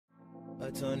A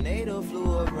tornado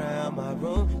flew around my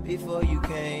room before you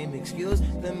came. Excuse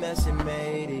the mess it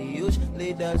made. It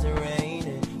usually doesn't rain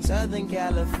in Southern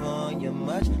California,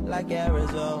 much like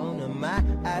Arizona. My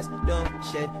eyes don't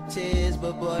shed tears,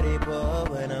 but boy they pour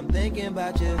when I'm thinking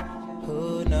about you.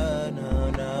 Oh no,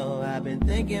 no, no, I've been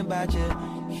thinking about you.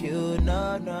 You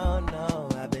no, no, no,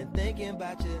 I've been thinking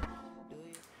about you.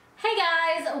 Hey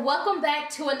guys, welcome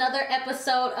back to another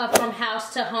episode of From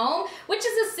House to Home, which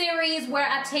is a series where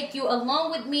I take you along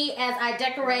with me as I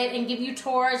decorate and give you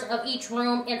tours of each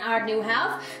room in our new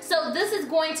house. So this is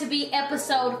going to be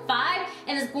episode 5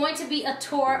 and it's going to be a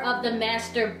tour of the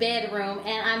master bedroom,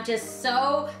 and I'm just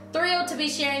so thrilled to be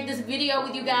sharing this video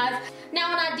with you guys.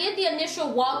 Now when I did the initial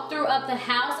walkthrough of the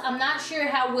house, I'm not sure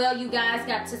how well you guys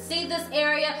got to see this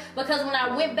area because when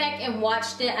I went back and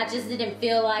watched it, I just didn't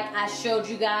feel like I showed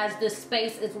you guys this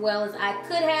space as well as I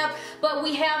could have. But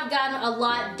we have gotten a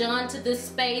lot done to this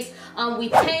space. We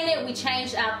painted, we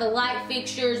changed out the light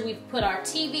fixtures, we've put our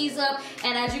TVs up,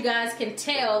 and as you guys can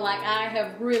tell, like I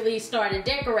have really started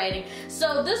decorating.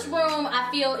 So this room I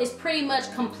feel is pretty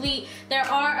much complete. There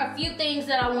are a few things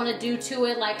that I want to do to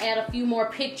it, like add a few more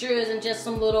pictures and just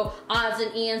some little odds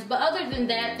and ends, but other than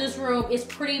that, this room is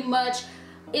pretty much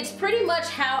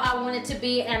how I want it to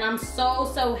be, and I'm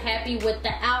so happy with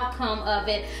the outcome of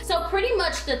it. So pretty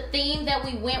much the theme that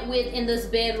we went with in this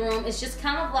bedroom is just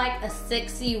kind of like a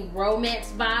sexy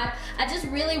romance vibe. I just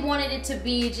really wanted it to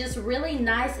be just really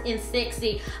nice and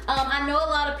sexy. I know a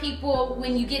lot of people,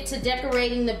 when you get to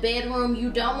decorating the bedroom, you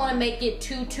don't want to make it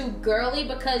too girly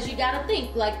because you gotta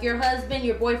think like your husband,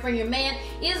 your boyfriend, your man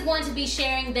is going to be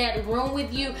sharing that room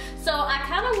with you. So I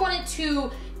kind of wanted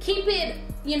to keep it,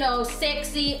 you know,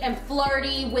 sexy and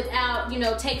flirty without, you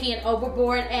know, taking it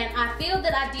overboard, and I feel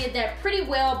that I did that pretty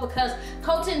well because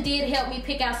Colton did help me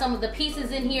pick out some of the pieces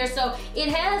in here, so it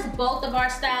has both of our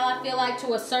style, I feel like,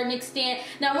 to a certain extent.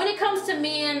 Now when it comes to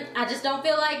men, I just don't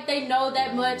feel like they know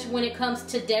that much when it comes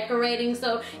to decorating,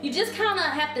 so you just kind of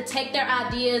have to take their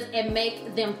ideas and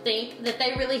make them think that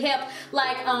they really help.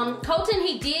 Like Colton,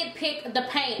 he did pick the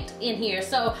paint in here,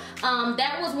 so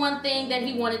that was one thing that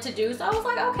he wanted to do, so I was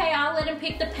like, okay, I'll let him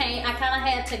pick the paint. I kind of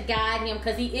had to guide him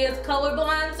because he is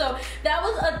colorblind, so that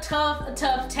was a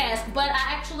tough task, but I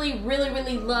actually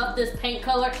really love this paint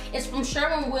color. It's from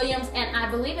Sherwin-Williams and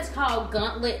I believe it's called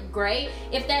Gauntlet Gray.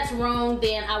 If that's wrong,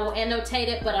 then I will annotate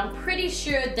it, but I'm pretty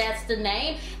sure that's the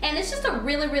name, and it's just a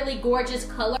really gorgeous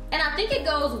color, and I think it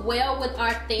goes well with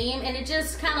our theme, and it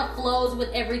just kind of flows with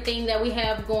everything that we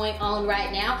have going on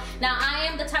right now. Now I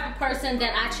am the type of person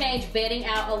that I change bedding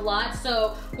out a lot,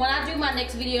 so when I do my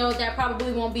next video, that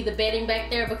probably won't be the bedding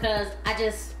back there because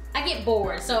I get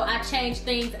bored, so I change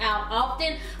things out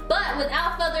often. But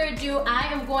without further ado,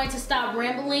 I am going to stop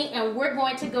rambling and we're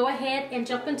going to go ahead and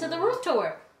jump into the room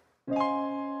tour.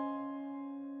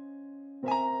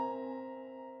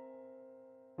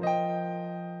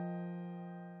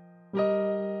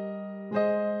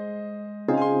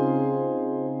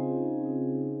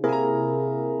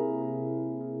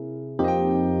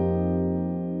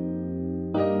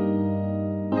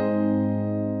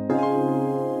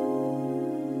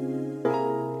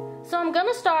 I'm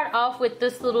gonna start off with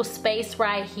this little space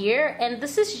right here, and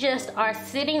this is just our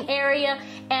sitting area,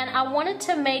 and I wanted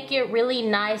to make it really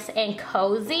nice and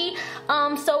cozy.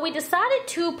 So we decided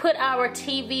to put our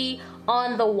TV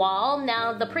on the wall.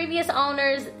 Now the previous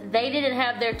owners, they didn't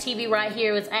have their TV right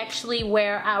here. It was actually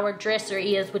where our dresser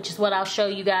is, which is what I'll show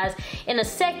you guys in a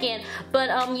second. But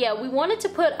yeah, we wanted to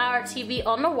put our TV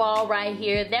on the wall right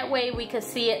here. That way we could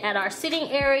see it at our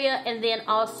sitting area and then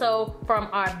also from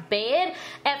our bed.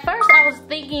 At first I was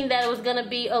thinking that it was gonna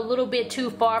be a little bit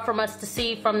too far from us to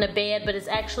see from the bed, but it's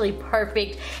actually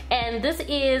perfect. And this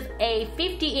is a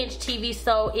 50-inch TV,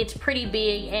 so it's pretty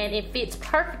big and it fits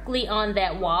perfectly on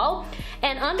that wall.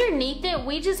 And underneath it,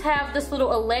 we just have this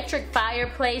little electric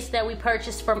fireplace that we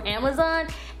purchased from Amazon.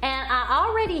 And I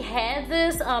already had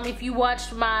this. If you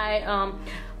watched my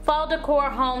fall decor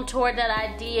home tour that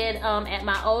I did at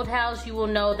my old house, you will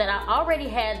know that I already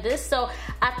had this. So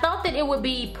I thought that it would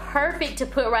be perfect to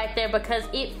put right there because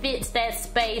it fits that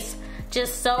space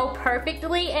just so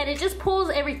perfectly, and it just pulls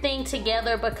everything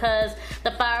together because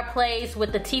the fireplace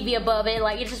with the TV above it,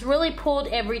 like it just really pulled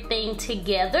everything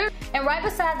together. And right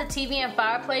beside the TV and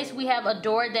fireplace, we have a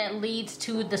door that leads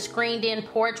to the screened in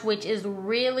porch, which is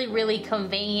really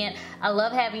convenient. I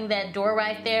love having that door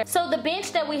right there. So the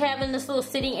bench that we have in this little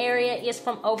sitting area is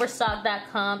from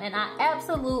overstock.com, and I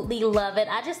absolutely love it.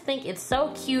 I just think it's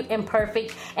so cute and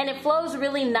perfect, and it flows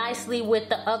really nicely with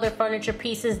the other furniture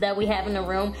pieces that we have in the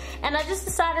room. And I just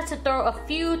decided to throw a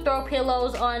few throw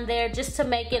pillows on there just to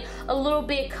make it a little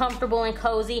bit comfortable and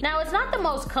cozy. Now, it's not the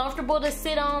most comfortable to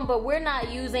sit on, but we're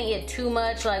not using it too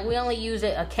much. Like, we only use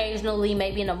it occasionally,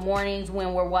 maybe in the mornings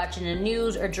when we're watching the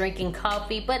news or drinking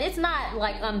coffee, but it's not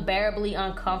like unbearably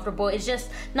uncomfortable. It's just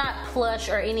not plush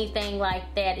or anything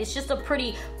like that. It's just a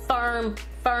pretty firm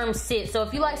sit. So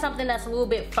if you like something that's a little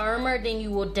bit firmer, then you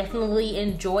will definitely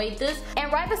enjoy this.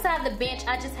 And right beside the bench,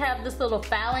 I just have this little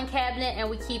filing cabinet, and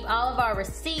we keep all of our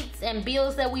receipts and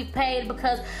bills that we've paid,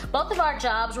 because both of our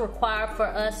jobs require for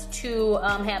us to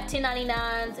have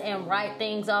 1099s and write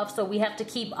things off, so we have to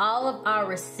keep all of our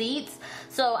receipts.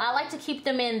 So I like to keep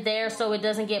them in there so it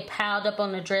doesn't get piled up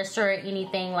on the dresser or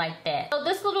anything like that. So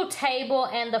this little table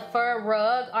and the fur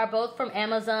rug are both from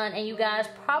Amazon, and you guys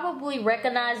probably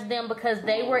recognize them because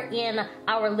they were in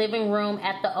our living room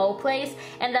at the old place.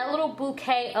 And that little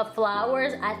bouquet of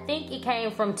flowers, I think it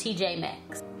came from TJ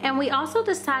Maxx. And we also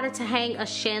decided to hang a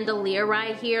chandelier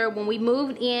right here. When we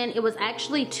moved in, it was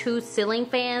actually 2 ceiling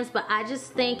fans, but I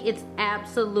just think it's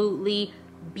absolutely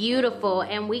beautiful.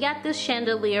 And we got this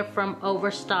chandelier from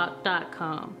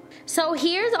overstock.com. So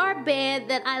here's our bed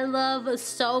that I love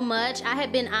so much. I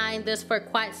had been eyeing this for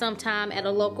quite some time at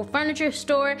a local furniture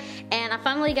store, and I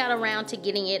finally got around to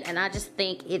getting it, and I just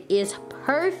think it is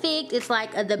perfect. It's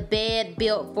like the bed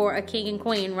built for a king and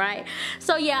queen, right?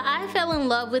 So yeah, I fell in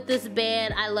love with this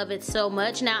bed. I love it so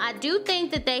much. Now, I do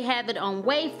think that they have it on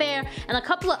Wayfair and a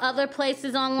couple of other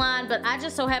places online, but I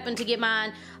just so happened to get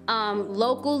mine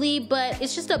locally. But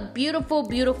it's just a beautiful,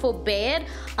 beautiful bed.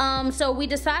 So we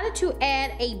decided to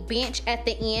add a bench at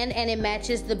the end, and it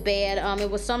matches the bed. It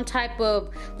was some type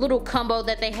of little combo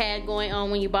that they had going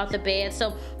on when you bought the bed.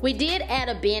 So we did add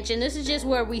a bench, and this is just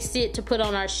where we sit to put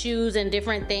on our shoes and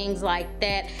different things like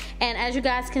that. And as you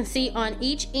guys can see, on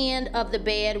each end of the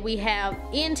bed we have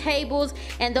end tables,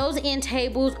 and those end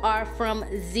tables are from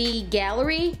Z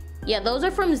Gallery. Yeah, those are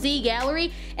from Z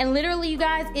Gallery, and literally, you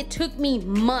guys, it took me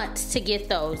months to get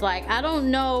those. Like, I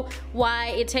don't know why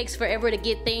it takes forever to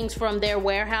get things from their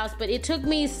warehouse, but it took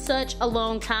me such a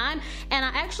long time. And I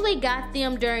actually got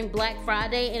them during Black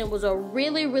Friday, and it was a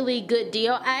really, really good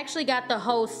deal. I actually got the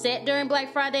whole set during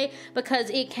Black Friday because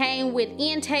it came with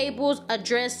end tables, a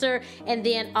dresser, and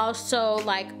then also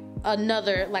like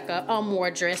another, like a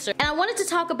armoire dresser. And I wanted to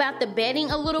talk about the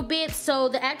bedding a little bit. So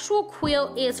the actual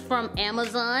quilt is from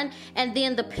Amazon, and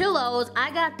then the pillows, I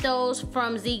got those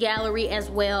from Z Gallery as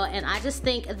well, and I just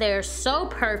think they're so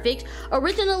perfect.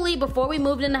 Originally, before we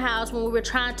moved in the house, when we were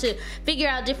trying to figure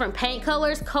out different paint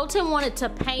colors, Colton wanted to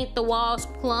paint the walls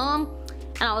plum.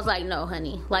 And I was like, no,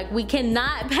 honey, like, we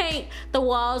cannot paint the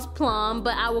walls plum,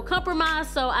 but I will compromise.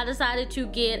 So I decided to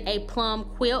get a plum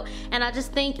quilt, and I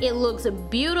just think it looks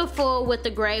beautiful with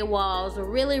the gray walls.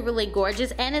 Really, really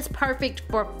gorgeous, and it's perfect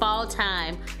for fall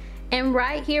time. And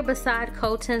right here beside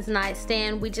Colton's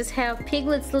nightstand, we just have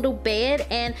Piglet's little bed,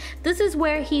 and this is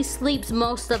where he sleeps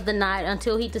most of the night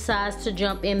until he decides to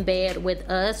jump in bed with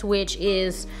us, which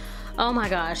is, oh my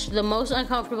gosh, the most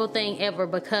uncomfortable thing ever,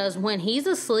 because when he's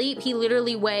asleep, he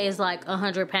literally weighs like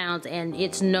 100 pounds and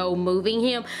it's no moving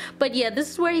him. But yeah,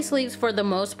 this is where he sleeps for the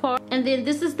most part. And then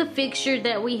this is the fixture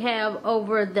that we have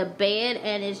over the bed,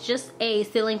 and it's just a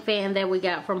ceiling fan that we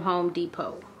got from Home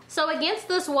Depot. So against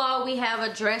this wall we have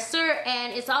a dresser,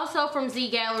 and it's also from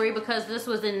Z Gallery because this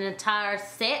was an entire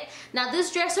set. Now this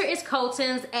dresser is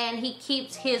Colton's, and he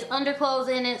keeps his underclothes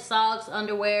in it, socks,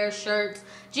 underwear, shirts,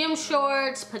 gym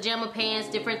shorts, pajama pants,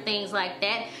 different things like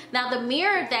that. Now the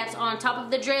mirror that's on top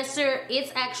of the dresser, it's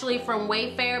actually from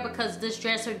Wayfair because this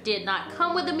dresser did not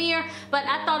come with a mirror, but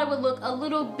I thought it would look a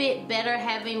little bit better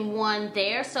having one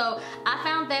there, so I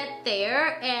found that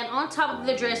there. And on top of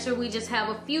the dresser we just have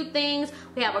a few things.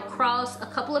 We have a cross, a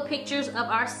couple of pictures of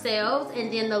ourselves,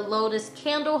 and then the lotus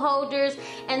candle holders,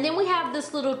 and then we have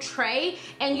this little tray.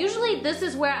 And usually this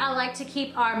is where I like to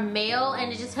keep our mail,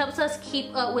 and it just helps us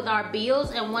keep up with our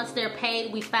bills, and once they're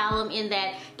paid we file them in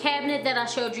that cabinet that I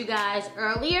showed you guys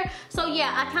earlier. So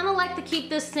yeah, I kind of like to keep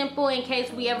this simple in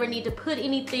case we ever need to put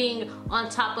anything on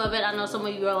top of it. I know some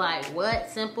of you are like, what,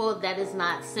 simple? That is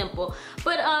not simple.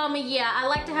 But yeah, I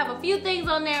like to have a few things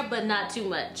on there, but not too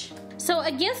much. So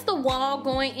against the wall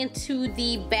going into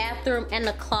the bathroom and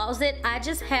the closet, I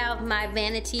just have my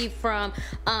vanity from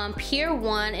Pier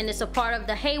 1, and it's a part of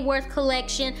the Hayworth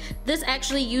collection. This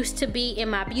actually used to be in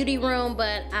my beauty room,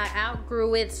 but I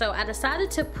outgrew it, so I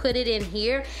decided to put it in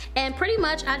here. And pretty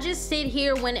much I just sit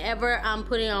here whenever I'm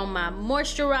putting on my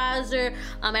moisturizer,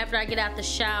 after I get out the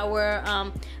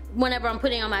shower. whenever I'm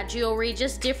putting on my jewelry,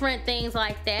 just different things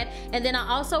like that. And then I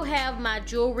also have my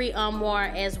jewelry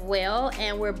armoire as well,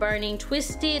 and we're burning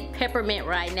twisted peppermint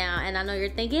right now. And I know you're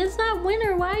thinking, it's not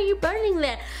winter, why are you burning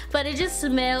that? But it just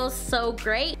smells so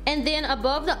great. And then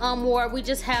above the armoire, we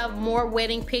just have more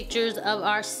wedding pictures of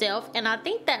ourselves, and I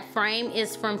think that frame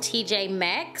is from TJ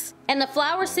Maxx. And the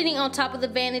flower sitting on top of the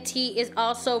vanity is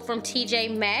also from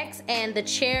TJ Maxx, and the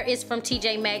chair is from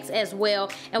TJ Maxx as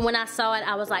well. And when I saw it,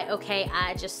 I was like, okay,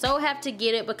 I just so have to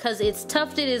get it because it's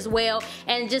tufted as well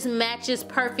and it just matches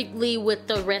perfectly with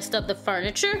the rest of the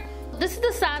furniture. This is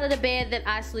the side of the bed that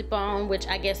I sleep on, which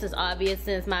I guess is obvious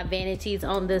since my vanity's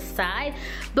on this side.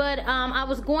 But I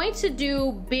was going to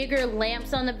do bigger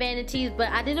lamps on the vanities, but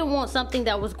I didn't want something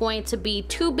that was going to be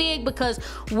too big because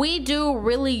we do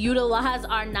really utilize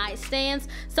our nightstands.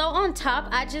 So on top,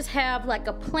 I just have like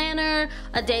a planner,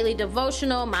 a daily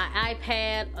devotional, my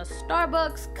iPad, a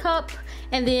Starbucks cup,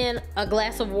 and then a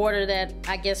glass of water that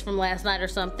I guess from last night or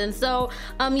something. So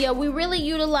yeah, we really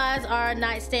utilize our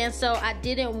nightstand, so I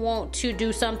didn't want to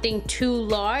do something too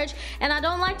large, and I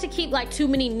don't like to keep like too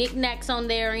many knickknacks on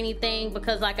there or anything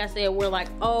because like I said, we're like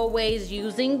always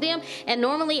using them, and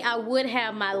normally I would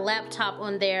have my laptop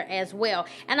on there as well.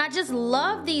 And I just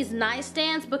love these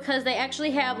nightstands because they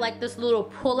actually have like this little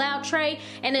pull-out tray,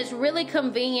 and it's really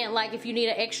convenient like if you need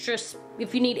extra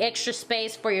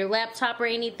space for your laptop or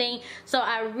anything. So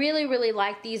I really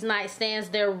like these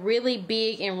nightstands. They're really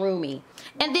big and roomy.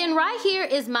 And then right here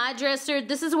is my dresser.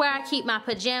 This is where I keep my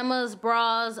pajamas,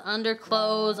 bras,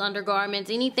 underclothes, undergarments,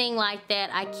 anything like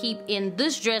that I keep in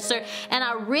this dresser. And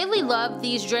I really love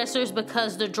these dressers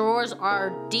because the drawers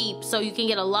are deep, so you can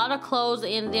get a lot of clothes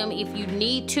in them if you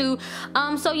need to.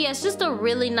 So yeah, it's just a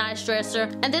really nice dresser.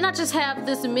 And then I just have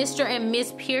this Mr. and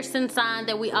Miss Pearson sign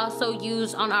that we also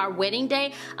use on our wedding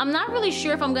day. I'm not really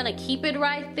sure if I'm gonna keep it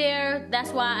right there. That's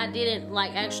why I didn't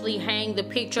like actually hang the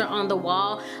picture on the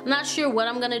wall. I'm not sure what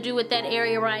I'm gonna do with that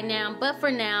area right now, but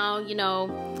for now, you know,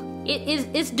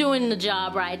 it's doing the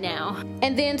job right now.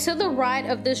 And then to the right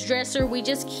of this dresser, we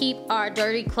just keep our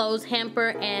dirty clothes hamper,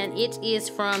 and it is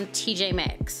from TJ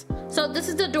Maxx. So this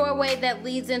is the doorway that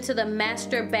leads into the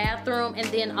master bathroom and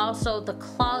then also the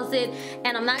closet.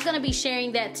 And I'm not gonna be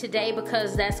sharing that today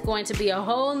because that's going to be a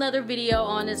whole nother video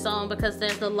on its own because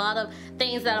there's a lot of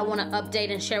things that I wanna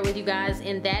update and share with you guys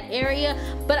in that area.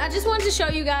 But I just wanted to show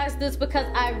you guys this because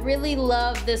I really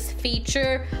love this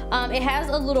feature. It has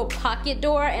a little pocket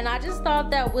door, and I just thought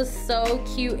that was so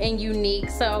cute and unique.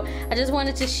 So I just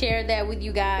wanted to share that with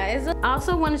you guys. I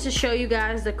also wanted to show you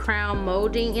guys the crown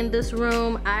molding in this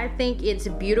room. I think it's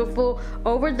beautiful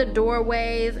over the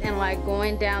doorways and like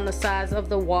going down the sides of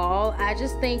the wall. I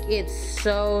just think it's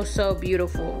so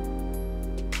beautiful.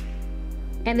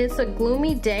 And it's a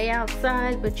gloomy day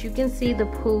outside, but you can see the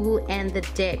pool and the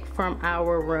deck from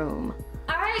our room.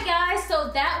 Alright guys, so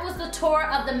that was the tour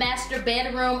of the master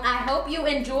bedroom. I hope you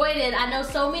enjoyed it. I know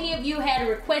so many of you had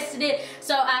requested it,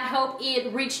 so I hope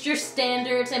it reached your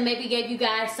standards and maybe gave you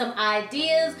guys some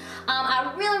ideas.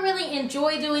 I really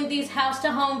enjoy doing these house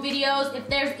to home videos. If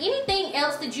there's anything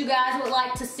else that you guys would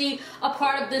like to see a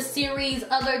part of this series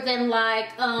other than like,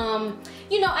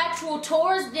 you know, actual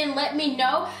tours, then let me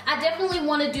know. I definitely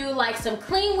want to do like some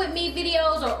clean with me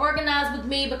videos or organize with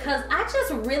me because I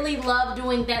just really love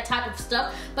doing that type of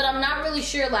stuff, but I'm not really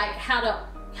sure like how to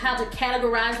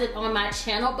categorize it on my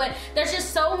channel. But there's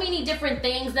just so many different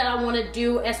things that I want to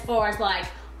do as far as like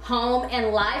home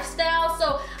and lifestyle.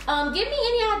 So give me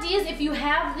any ideas if you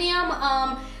have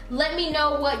them. Let me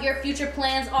know what your future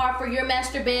plans are for your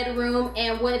master bedroom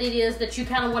and what it is that you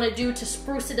kind of want to do to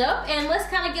spruce it up. And let's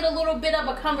kind of get a little bit of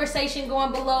a conversation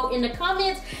going below in the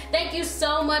comments. Thank you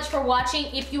so much for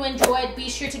watching. If you enjoyed, be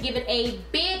sure to give it a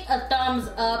big thumbs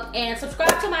up and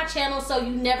subscribe to my channel so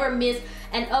you never miss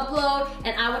an upload.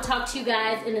 And I will talk to you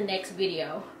guys in the next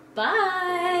video.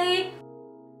 Bye!